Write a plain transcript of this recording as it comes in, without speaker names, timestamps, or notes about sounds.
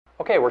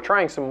Okay, we're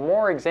trying some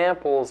more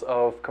examples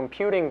of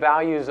computing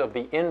values of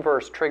the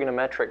inverse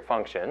trigonometric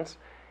functions.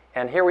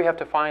 And here we have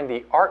to find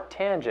the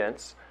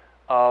arctangents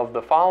of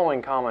the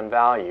following common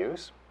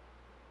values.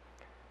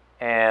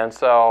 And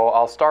so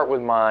I'll start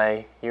with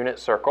my unit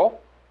circle.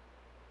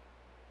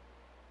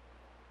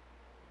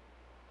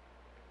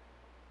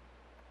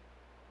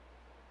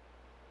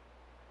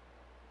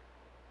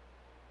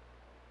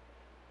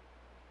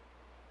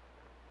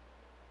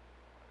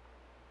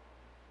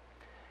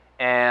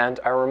 And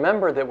I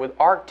remember that with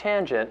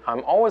arctangent,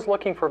 I'm always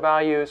looking for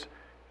values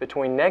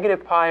between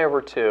negative pi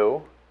over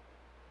 2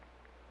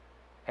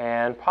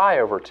 and pi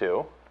over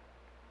 2,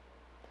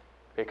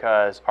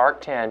 because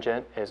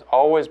arctangent is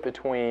always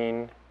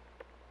between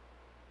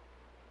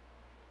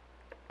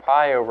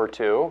pi over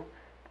 2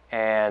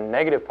 and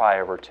negative pi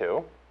over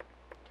 2.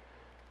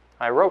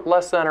 I wrote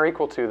less than or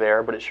equal to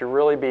there, but it should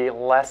really be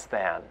less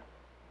than,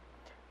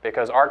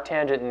 because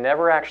arctangent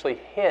never actually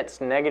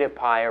hits negative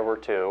pi over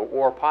 2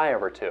 or pi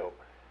over 2.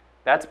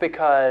 That's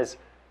because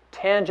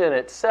tangent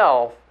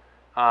itself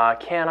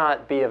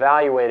cannot be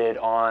evaluated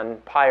on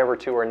pi over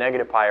 2 or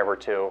negative pi over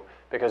 2,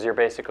 because you're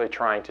basically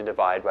trying to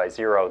divide by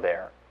 0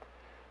 there.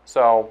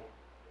 So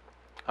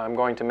I'm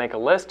going to make a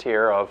list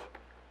here of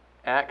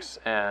x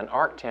and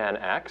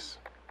arctan x.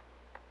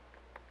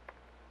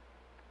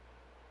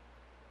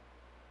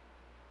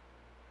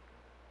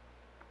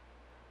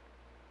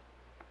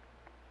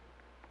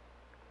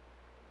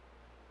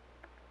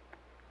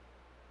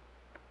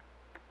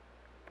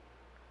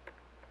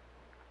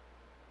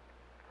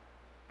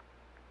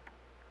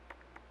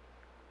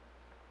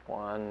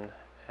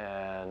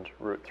 And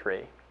root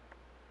 3.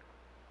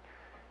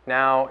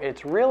 Now,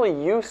 it's really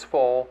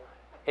useful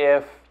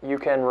if you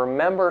can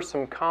remember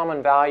some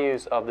common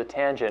values of the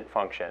tangent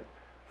function.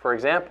 For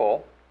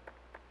example,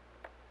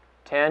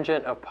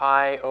 tangent of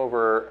pi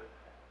over,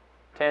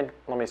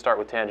 let me start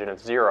with tangent of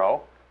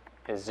 0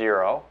 is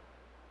 0.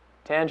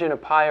 Tangent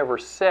of pi over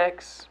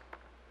 6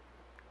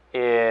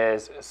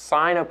 is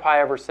sine of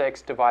pi over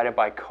 6 divided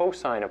by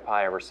cosine of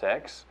pi over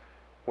 6,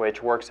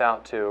 which works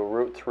out to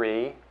root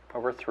 3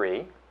 over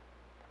 3.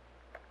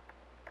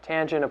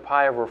 Tangent of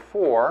pi over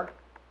 4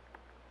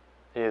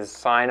 is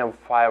sine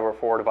of pi over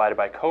 4 divided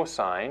by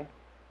cosine.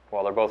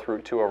 Well, they're both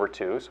root 2 over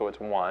 2, so it's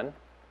 1.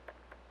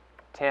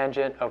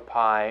 Tangent of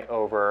pi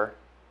over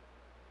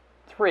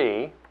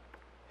 3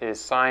 is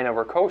sine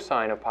over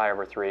cosine of pi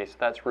over 3, so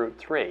that's root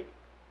 3.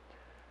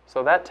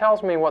 So that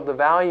tells me what the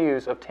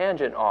values of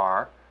tangent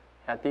are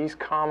at these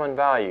common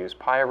values,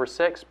 pi over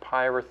 6,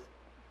 pi over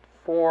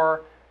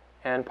 4,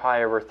 and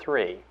pi over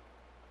 3.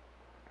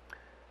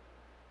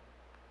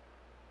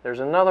 There's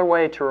another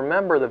way to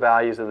remember the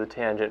values of the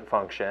tangent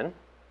function,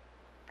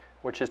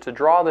 which is to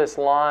draw this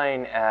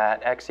line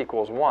at x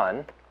equals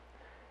 1.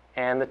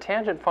 And the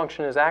tangent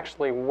function is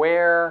actually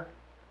where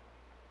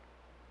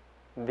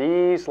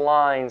these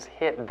lines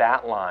hit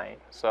that line.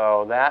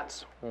 So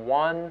that's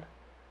 1,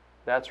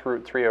 that's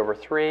root 3 over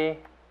 3,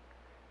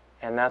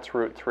 and that's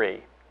root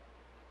 3.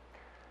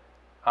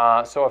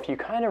 So if you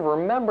kind of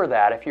remember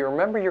that, if you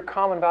remember your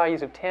common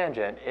values of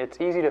tangent,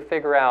 it's easy to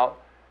figure out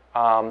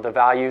the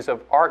values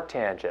of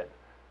arctangent.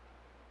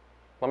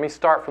 Let me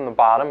start from the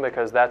bottom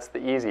because that's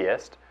the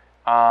easiest.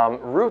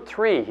 Root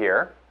 3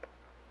 here.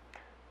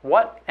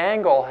 What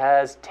angle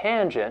has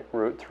tangent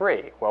root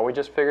 3? Well, we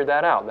just figured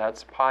that out.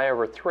 That's pi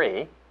over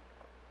 3.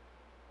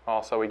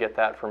 Also, we get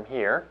that from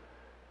here.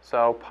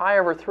 So pi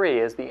over 3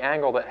 is the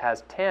angle that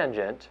has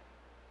tangent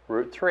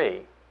root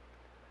 3.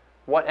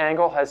 What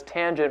angle has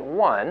tangent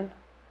 1?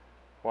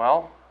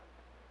 Well,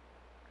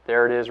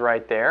 there it is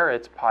right there.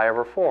 It's pi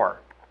over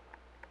 4.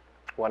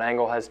 What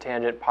angle has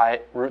tangent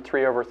root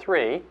 3 over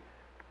 3?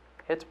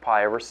 It's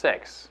pi over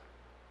 6.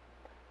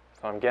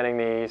 So I'm getting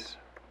these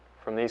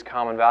from these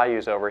common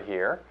values over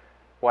here.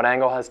 What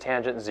angle has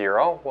tangent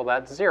 0? Well,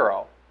 that's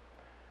 0.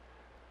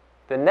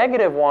 The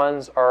negative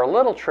ones are a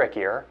little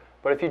trickier,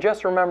 but if you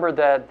just remember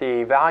that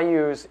the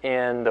values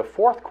in the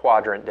fourth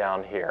quadrant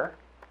down here,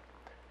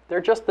 they're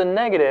just the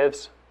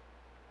negatives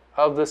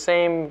of the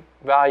same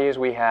values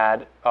we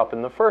had up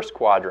in the first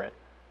quadrant.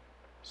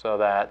 So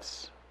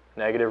that's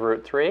negative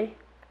root 3,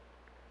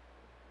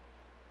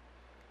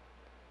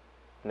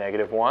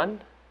 negative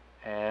 1,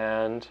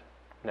 and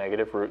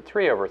negative root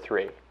 3 over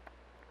 3.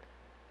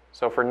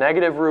 So for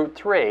negative root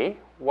 3,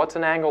 what's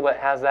an angle that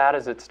has that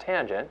as its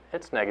tangent?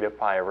 It's negative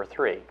pi over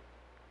 3.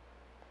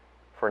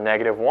 For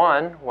negative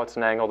 1, what's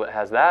an angle that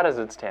has that as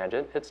its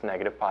tangent? It's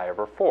negative pi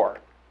over 4.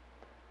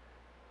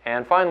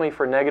 And finally,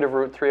 for negative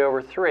root 3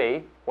 over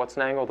 3, what's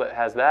an angle that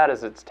has that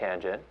as its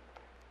tangent?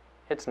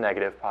 It's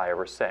negative pi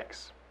over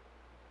 6.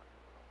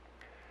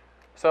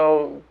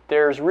 So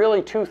there's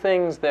really two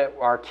things that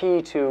are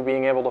key to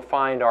being able to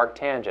find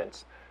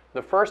arctangents.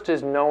 The first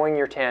is knowing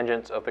your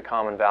tangents of the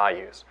common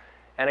values.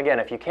 And again,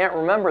 if you can't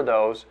remember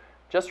those,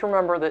 just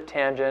remember that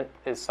tangent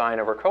is sine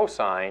over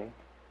cosine.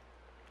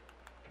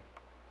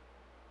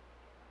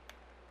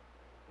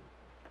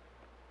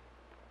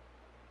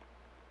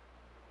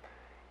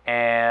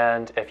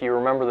 And if you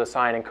remember the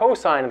sine and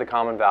cosine of the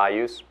common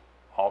values,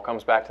 all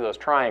comes back to those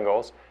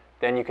triangles.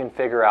 then you can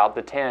figure out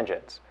the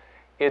tangents.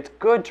 It's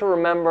good to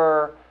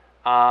remember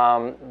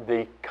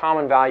the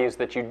common values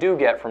that you do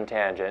get from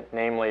tangent,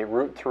 namely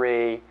root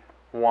 3,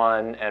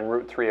 1, and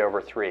root 3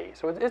 over 3.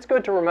 So it's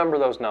good to remember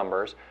those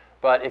numbers,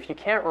 but if you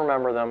can't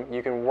remember them,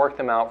 you can work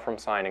them out from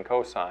sine and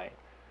cosine.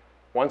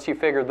 Once you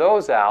figure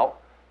those out,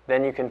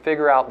 then you can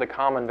figure out the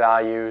common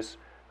values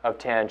of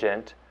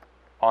tangent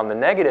on the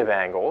negative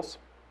angles,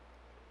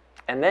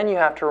 and then you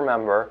have to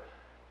remember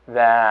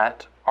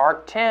that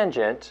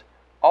arctangent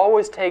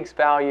always takes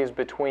values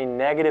between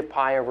negative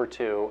pi over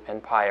 2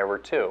 and pi over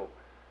 2.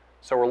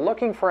 So we're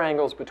looking for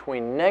angles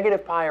between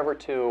negative pi over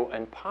 2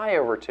 and pi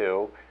over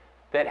 2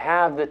 that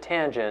have the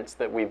tangents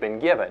that we've been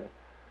given.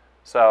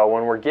 So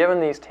when we're given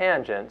these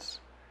tangents,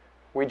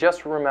 we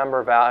just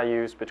remember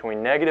values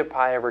between negative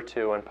pi over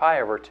 2 and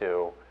pi over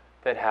 2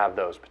 that have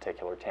those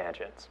particular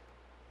tangents.